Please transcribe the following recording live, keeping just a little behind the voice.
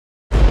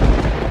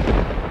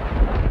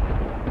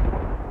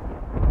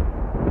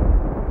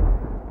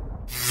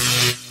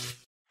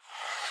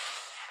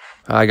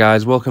Hi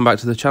guys, welcome back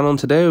to the channel, and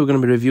today we're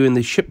going to be reviewing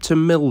the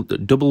Shipton Mill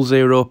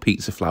 00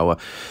 pizza flour.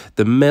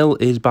 The mill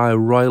is by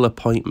royal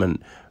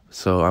appointment,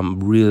 so I'm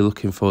really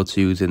looking forward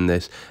to using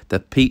this. The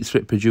pizza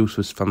it produced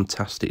was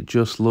fantastic,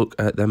 just look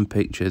at them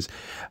pictures.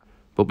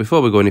 But before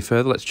we go any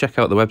further, let's check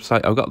out the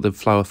website. I've got the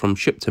flour from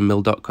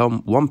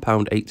shiptonmill.com,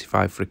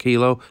 £1.85 for a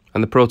kilo,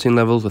 and the protein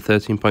levels are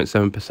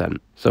 13.7%.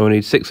 So we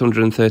need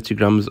 630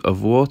 grams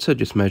of water,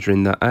 just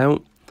measuring that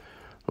out.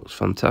 Looks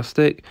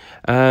fantastic.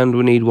 And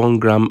we need 1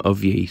 gram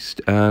of yeast,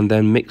 and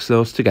then mix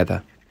those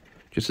together.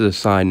 Just as a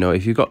side note,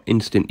 if you've got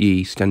instant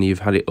yeast and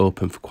you've had it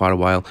open for quite a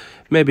while,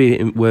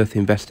 maybe worth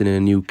investing in a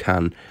new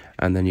can,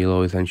 and then you'll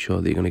always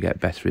ensure that you're going to get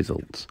best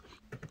results.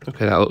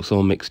 Okay, that looks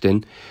all mixed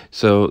in.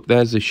 So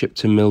there's the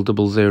Shipton Mill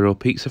 00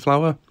 pizza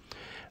flour,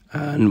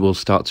 and we'll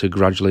start to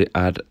gradually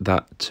add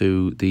that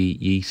to the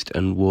yeast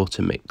and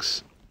water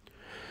mix.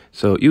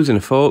 So using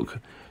a fork,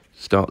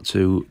 start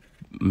to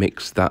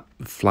mix that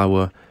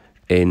flour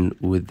in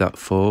with that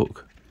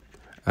fork.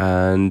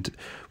 And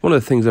one of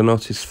the things I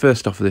noticed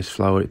first off of this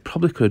flour, it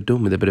probably could have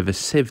done with a bit of a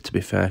sieve, to be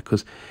fair,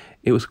 because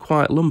it was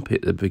quite lumpy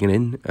at the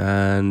beginning,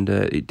 and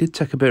it did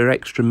take a bit of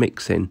extra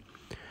mixing.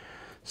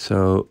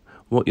 So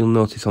what you'll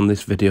notice on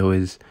this video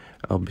is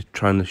I'll be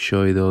trying to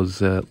show you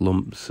those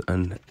lumps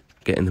and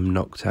getting them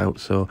knocked out,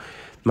 so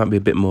might be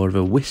a bit more of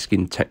a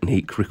whisking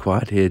technique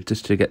required here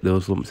just to get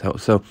those lumps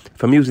out. So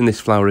if I'm using this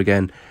flour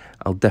again,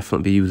 I'll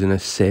definitely be using a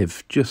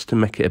sieve just to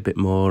make it a bit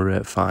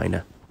more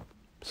finer.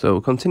 So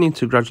we'll continue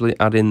to gradually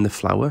add in the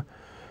flour,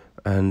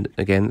 and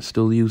again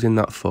still using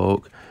that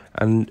fork,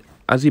 and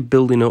as you're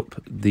building up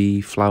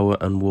the flour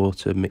and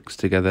water mixed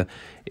together,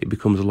 it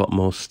becomes a lot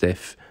more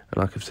stiff,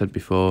 and like I've said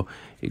before,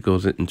 it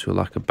goes into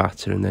like a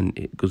batter, and then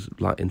it goes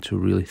like into a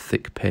really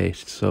thick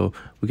paste. So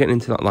we're getting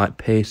into that like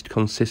paste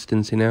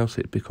consistency now,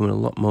 so it's becoming a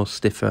lot more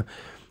stiffer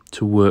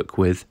to work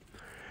with.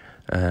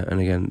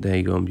 And again, there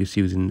you go, I'm just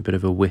using a bit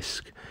of a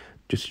whisk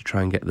just to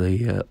try and get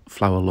the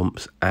flour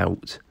lumps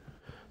out.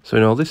 So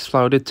you know, this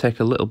flour did take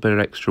a little bit of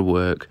extra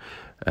work,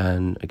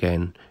 and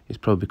again, it's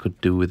probably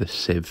could do with a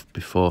sieve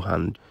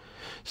beforehand.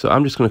 So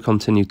I'm just going to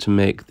continue to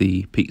make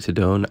the pizza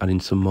dough and adding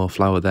some more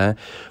flour there.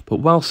 But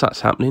whilst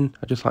that's happening,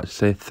 I'd just like to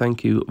say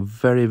thank you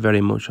very, very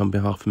much on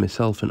behalf of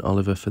myself and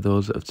Oliver for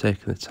those that have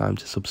taken the time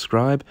to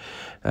subscribe,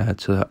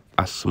 to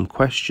ask some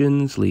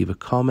questions, leave a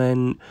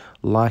comment,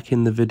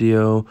 liking the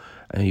video,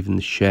 and even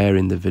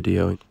sharing the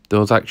video.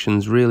 Those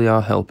actions really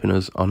are helping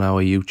us on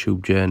our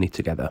YouTube journey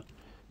together.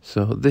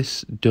 So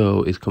this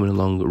dough is coming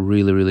along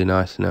really, really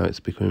nice now. It's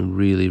becoming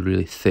really,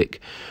 really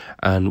thick,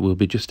 and we'll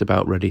be just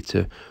about ready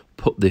to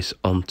put this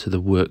onto the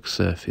work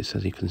surface.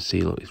 As you can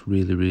see, look, it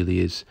really, really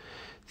is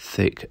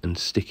thick and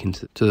sticking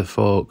to the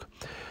fork.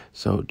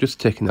 So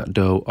just taking that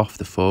dough off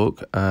the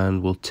fork,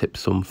 and we'll tip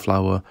some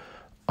flour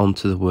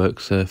onto the work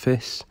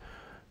surface.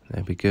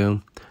 There we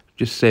go.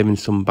 Just saving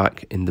some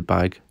back in the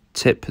bag.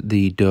 Tip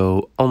the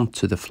dough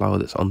onto the flour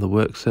that's on the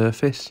work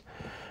surface,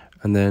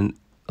 and then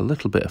a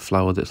little bit of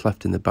flour that's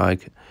left in the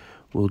bag,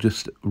 we'll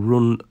just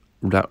run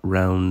that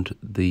round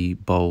the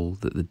bowl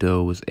that the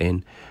dough was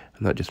in,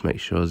 and that just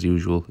makes sure, as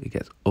usual, it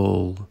gets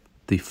all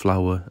the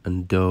flour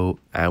and dough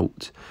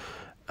out,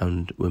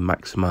 and we're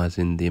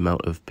maximising the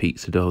amount of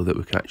pizza dough that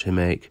we can actually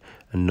make,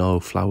 and no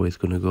flour is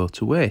going to go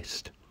to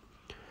waste.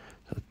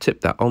 So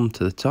tip that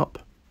onto the top.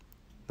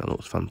 That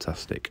looks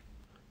fantastic.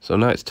 So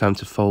now it's time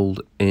to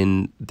fold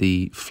in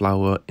the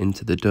flour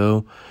into the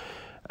dough,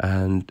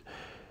 and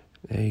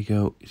there you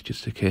go. It's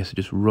just a case of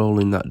just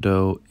rolling that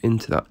dough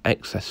into that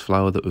excess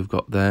flour that we've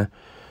got there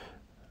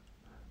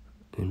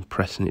and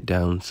pressing it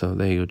down. So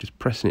there you go, just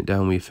pressing it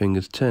down with your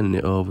fingers, turning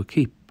it over,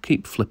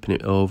 keep flipping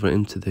it over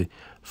into the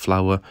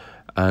flour,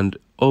 and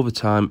over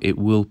time it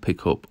will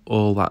pick up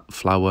all that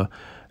flour,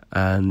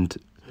 and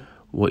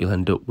what you'll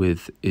end up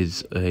with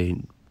is a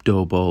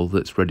dough ball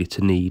that's ready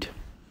to knead.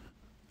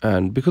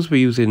 And because we're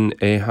using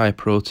a high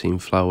protein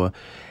flour,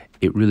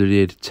 it really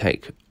did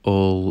take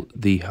all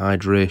the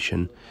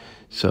hydration,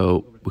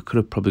 so we could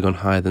have probably gone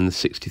higher than the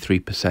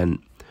 63%,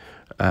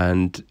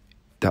 and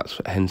that's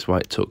hence why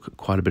it took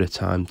quite a bit of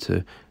time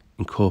to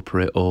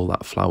incorporate all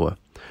that flour.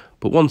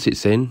 But once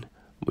it's in,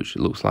 which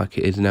it looks like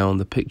it is now on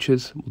the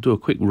pictures, we'll do a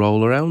quick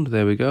roll around.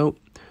 There we go,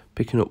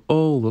 picking up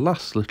all the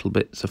last little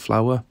bits of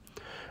flour,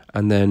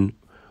 and then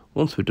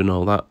once we've done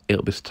all that,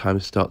 it'll be time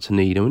to start to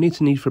knead, and we need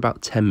to knead for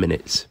about 10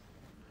 minutes.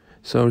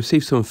 So I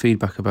received some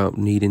feedback about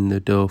kneading the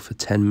dough for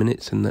 10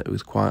 minutes and that it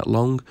was quite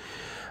long.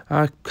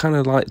 I kind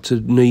of like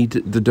to knead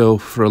the dough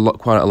for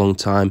quite a long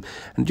time,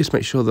 and just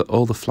make sure that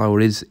all the flour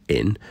is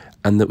in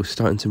and that we're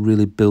starting to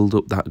really build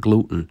up that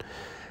gluten.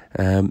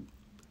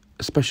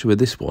 Especially with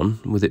this one,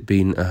 with it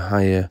being a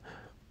higher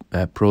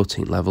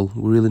protein level,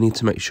 we really need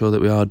to make sure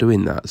that we are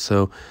doing that.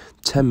 So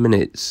 10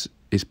 minutes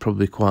is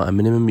probably quite a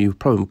minimum. You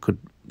probably could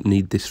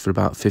knead this for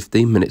about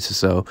 15 minutes or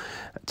so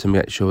to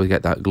make sure we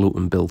get that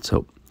gluten built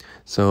up.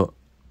 So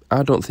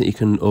I don't think you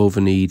can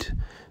over knead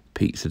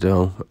pizza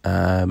dough.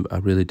 I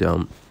really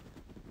don't.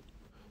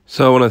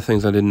 So one of the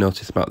things I did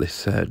notice about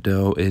this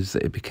dough is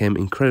that it became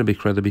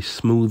incredibly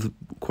smooth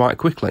quite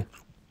quickly.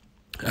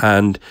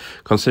 And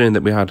considering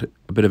that we had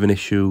a bit of an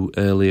issue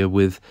earlier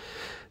with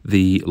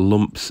the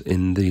lumps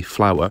in the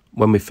flour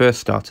when we first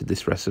started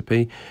this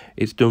recipe,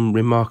 it's done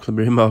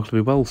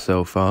remarkably well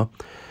so far.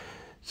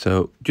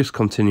 So just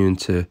continuing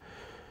to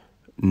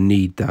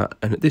knead that,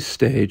 and at this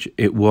stage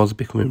it was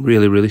becoming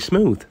really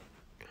smooth.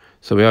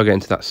 So we are getting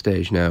to that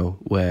stage now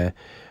where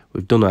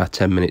we've done our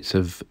 10 minutes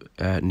of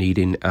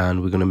kneading,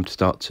 and we're going to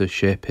start to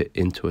shape it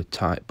into a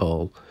tight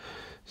ball.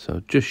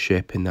 So just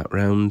shaping that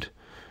round,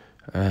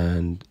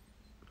 and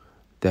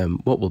then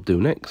what we'll do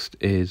next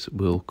is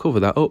we'll cover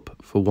that up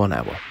for 1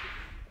 hour.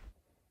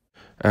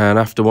 And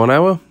after 1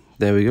 hour,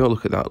 there we go,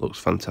 look at that, it looks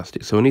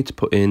fantastic. So we need to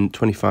put in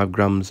 25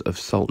 grams of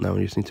salt now.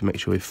 We just need to make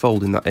sure we're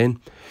folding that in.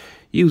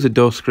 Use a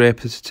dough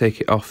scraper to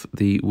take it off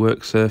the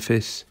work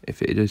surface.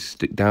 If it does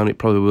stick down, it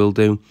probably will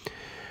do.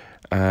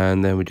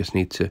 And then we just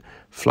need to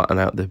flatten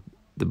out the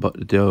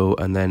dough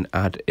and then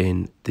add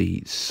in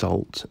the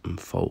salt and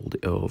fold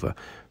it over.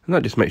 And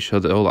that just makes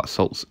sure that all that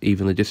salt's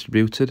evenly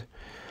distributed.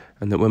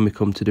 And that when we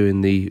come to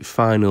doing the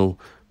final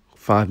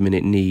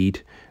 5-minute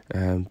knead,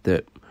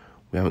 that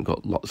we haven't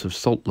got lots of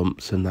salt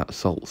lumps and that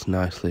salt's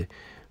nicely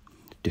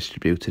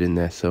distributed in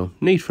there. So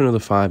knead for another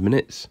 5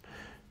 minutes.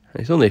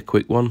 It's only a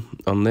quick one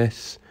on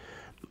this,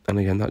 and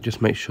again that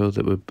just makes sure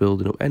that we're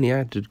building up any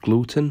added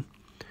gluten,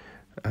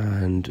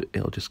 and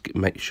it'll just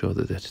make sure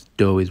that the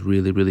dough is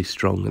really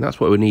strong, and that's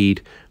what we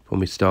need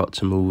when we start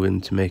to move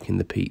into making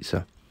the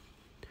pizza.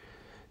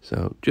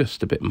 So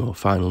just a bit more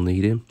final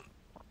kneading.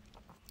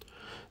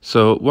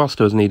 So whilst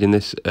I was kneading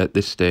this at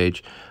this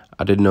stage,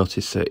 I did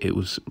notice that it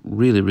was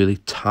really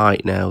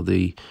tight now,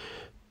 the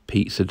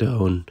pizza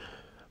dough, and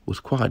was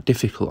quite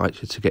difficult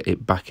actually to get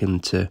it back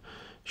into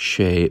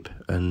shape,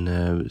 and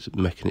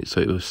making it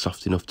so it was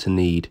soft enough to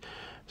knead.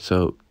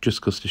 So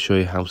just goes to show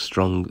you how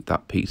strong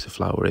that pizza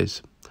flour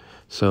is.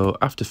 So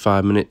after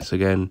 5 minutes,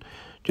 again,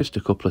 just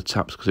a couple of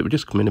taps because it would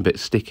just come in a bit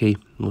sticky.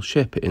 We'll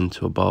shape it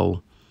into a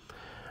bowl.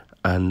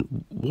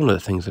 And one of the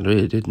things I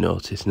really did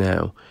notice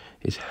now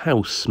is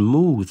how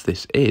smooth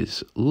this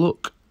is.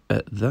 Look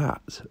at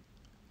that.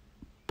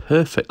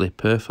 Perfectly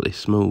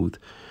smooth.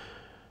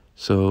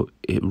 So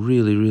it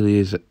really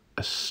is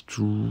a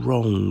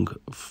strong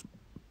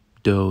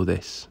dough,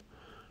 this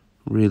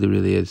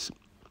really is.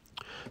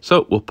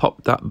 So we'll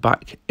pop that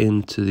back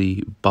into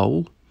the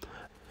bowl,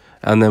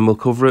 and then we'll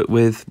cover it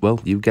with, well,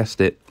 you guessed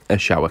it, a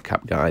shower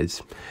cap,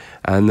 guys.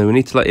 And then we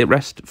need to let it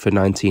rest for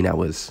 19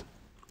 hours.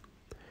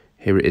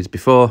 Here it is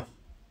before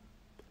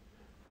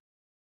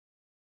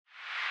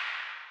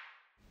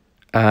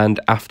and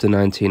after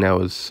 19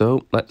 hours.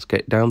 So let's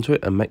get down to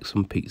it and make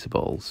some pizza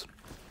balls.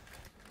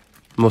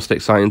 Most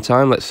exciting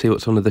time. Let's see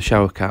what's under the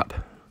shower cap.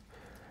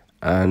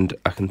 And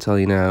I can tell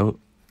you now,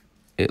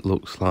 it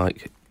looks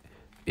like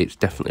it's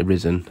definitely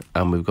risen,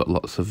 and we've got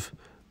lots of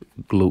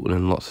gluten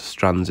and lots of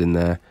strands in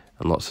there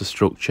and lots of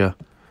structure.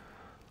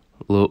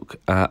 Look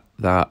at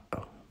that.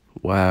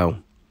 Wow.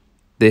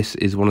 This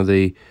is one of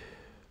the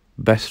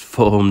best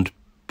formed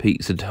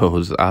pizza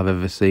doughs that I've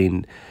ever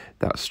seen.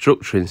 That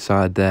structure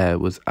inside there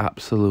was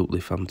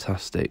absolutely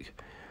fantastic.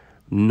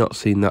 Not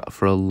seen that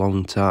for a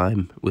long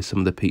time with some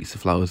of the pizza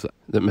flours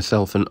that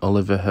myself and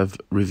Oliver have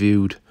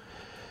reviewed.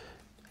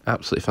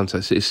 Absolutely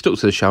fantastic. It's stuck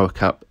to the shower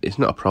cap. It's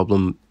not a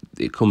problem.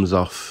 It comes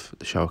off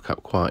the shower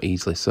cap quite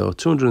easily. So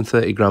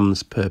 230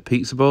 grams per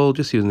pizza ball.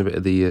 Just using a bit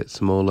of the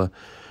smaller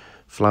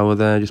flour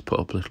there. Just put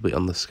up a little bit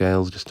on the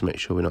scales just to make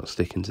sure we're not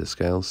sticking to the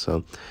scales.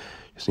 So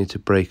just need to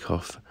break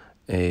off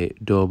a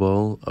dough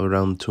ball of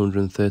around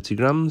 230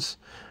 grams.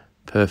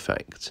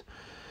 Perfect.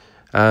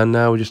 And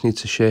now we just need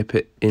to shape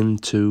it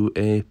into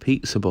a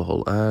pizza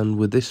ball. And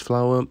with this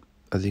flour,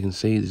 as you can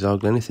see, there's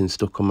hardly anything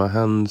stuck on my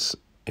hands.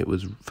 It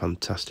was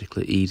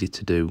fantastically easy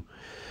to do.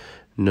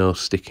 No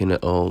sticking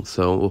at all.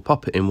 So we'll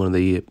pop it in one of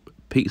the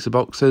pizza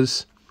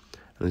boxes.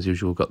 And as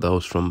usual, we've got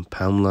those from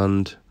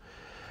Poundland.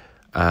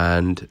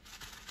 And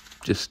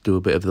just do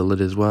a bit of the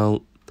lid as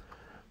well.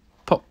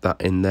 Pop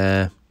that in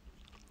there.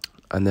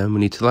 And then we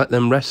need to let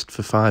them rest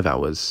for 5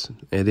 hours.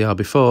 Here they are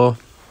before.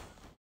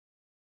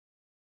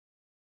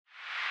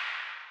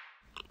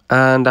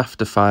 And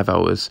after 5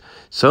 hours.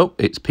 So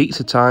it's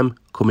pizza time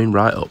coming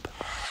right up.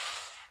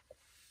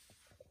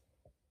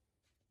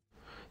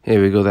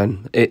 Here we go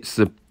then. It's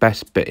the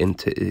best bit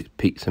into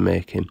pizza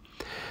making.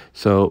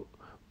 So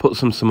put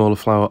some semola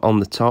flour on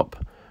the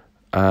top,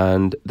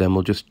 and then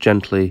we'll just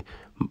gently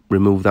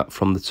remove that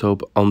from the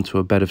tub onto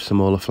a bed of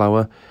semola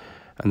flour,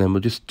 and then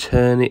we'll just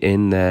turn it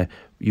in there.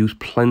 Use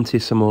plenty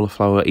of semola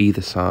flour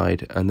either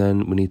side, and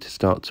then we need to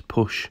start to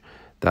push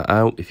that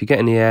out. If you get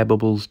any air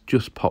bubbles,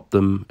 just pop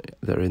them.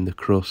 They're in the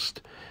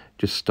crust.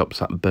 Just stops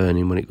that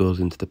burning when it goes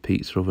into the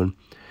pizza oven.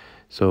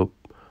 So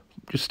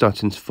just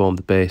starting to form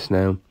the base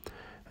now.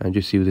 And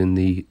just using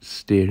the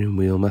steering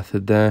wheel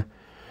method there,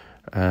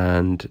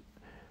 and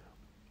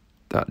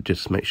that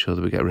just makes sure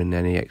that we get rid of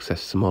any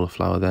excess semola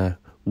flour there.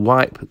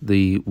 Wipe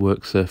the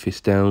work surface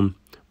down.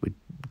 We're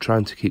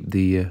trying to keep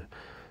the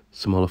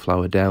semola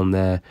flour down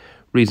there.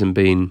 Reason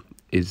being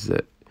is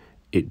that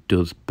it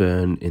does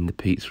burn in the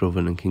pizza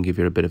oven and can give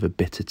you a bit of a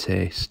bitter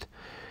taste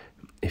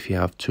if you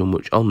have too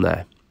much on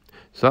there.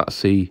 So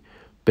that's the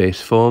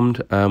base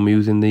formed. I'm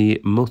using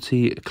the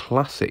Mutti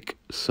Classic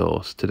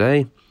sauce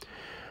today,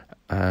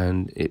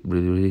 and it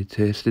really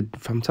tasted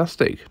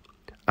fantastic.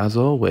 As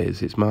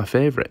always, it's my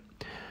favourite.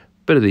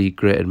 Bit of the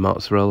grated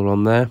mozzarella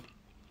on there,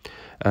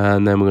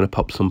 and then we're going to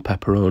pop some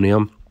pepperoni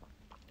on.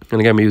 And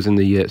again, I'm using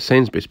the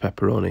Sainsbury's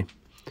pepperoni.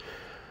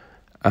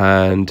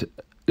 And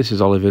this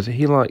is Oliver's.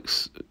 He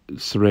likes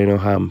Serrano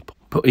ham,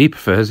 but he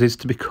prefers his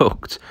to be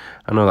cooked.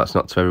 I know that's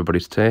not to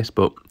everybody's taste,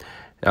 but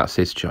that's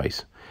his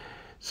choice.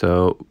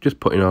 So just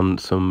putting on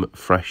some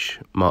fresh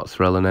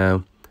mozzarella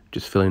now,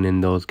 just filling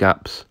in those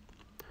gaps,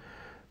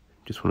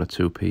 just 1 or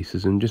 2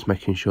 pieces, and just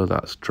making sure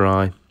that's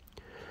dry.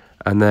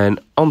 And then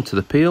onto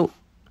the peel,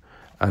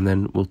 and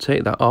then we'll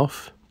take that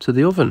off to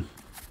the oven.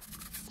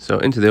 So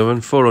into the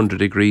oven, 400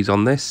 degrees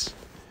on this,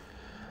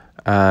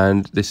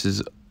 and this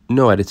is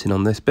no editing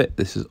on this bit.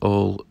 This is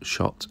all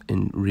shot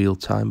in real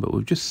time, but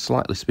we've just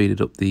slightly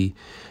speeded up the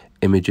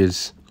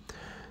images.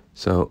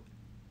 So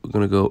we're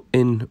going to go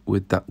in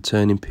with that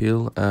turning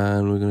peel,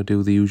 and we're going to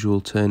do the usual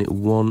turn it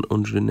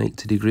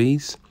 180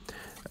 degrees,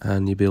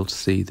 and you'll be able to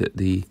see that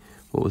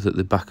what was at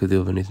the back of the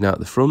oven is now at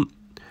the front,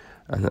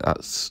 and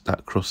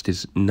that crust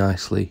is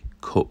nicely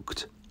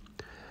cooked.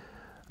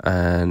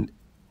 And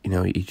you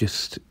know, you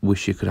just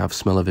wish you could have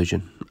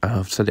smell-o-vision.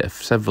 I've said it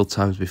several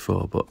times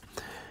before, but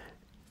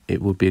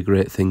it would be a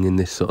great thing in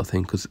this sort of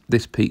thing, because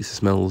this pizza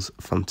smells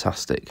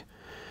fantastic.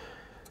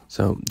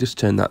 So just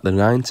turn that to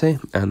 90,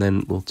 and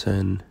then we'll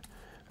turn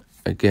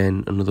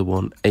again another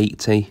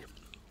 180.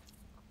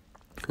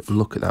 And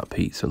look at that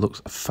pizza, it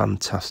looks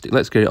fantastic.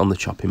 Let's get it on the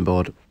chopping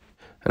board.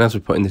 And as we're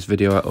putting this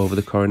video out over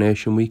the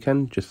coronation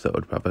weekend, just thought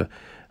I'd have a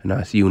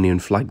nice Union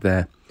flag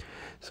there.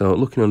 So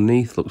looking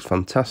underneath, looks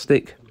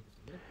fantastic.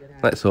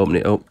 Let's open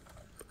it up.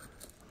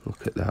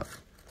 Look at that.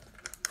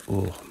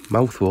 Oh,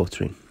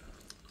 mouth-watering.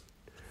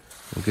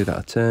 We'll give that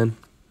a turn,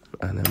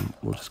 and then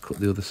we'll just cut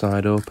the other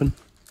side open.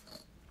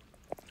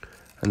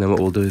 And then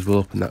what we'll do is we'll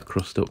open that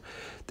crust up.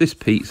 This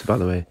pizza, by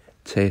the way,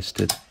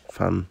 tasted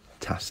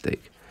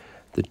fantastic.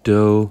 The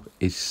dough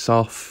is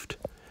soft.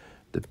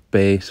 The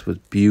base was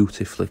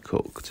beautifully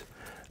cooked.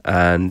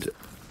 And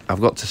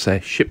I've got to say,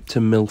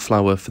 Shipton Mill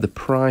flour, for the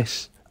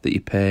price that you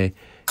pay,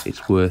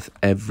 it's worth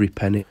every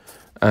penny.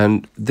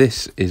 And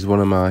this is one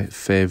of my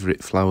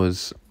favourite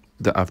flours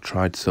that I've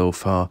tried so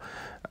far,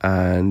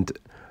 and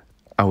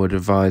I would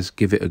advise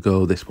give it a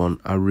go, this one.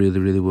 I really,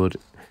 really would.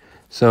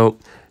 So,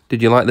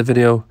 did you like the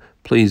video?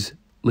 Please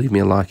leave me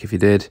a like if you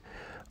did,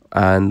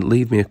 and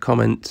leave me a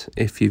comment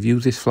if you've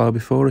used this flour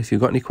before, if you've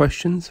got any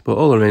questions. But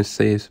all I remains to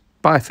say is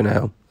bye for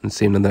now, and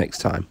see you in the next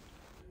time.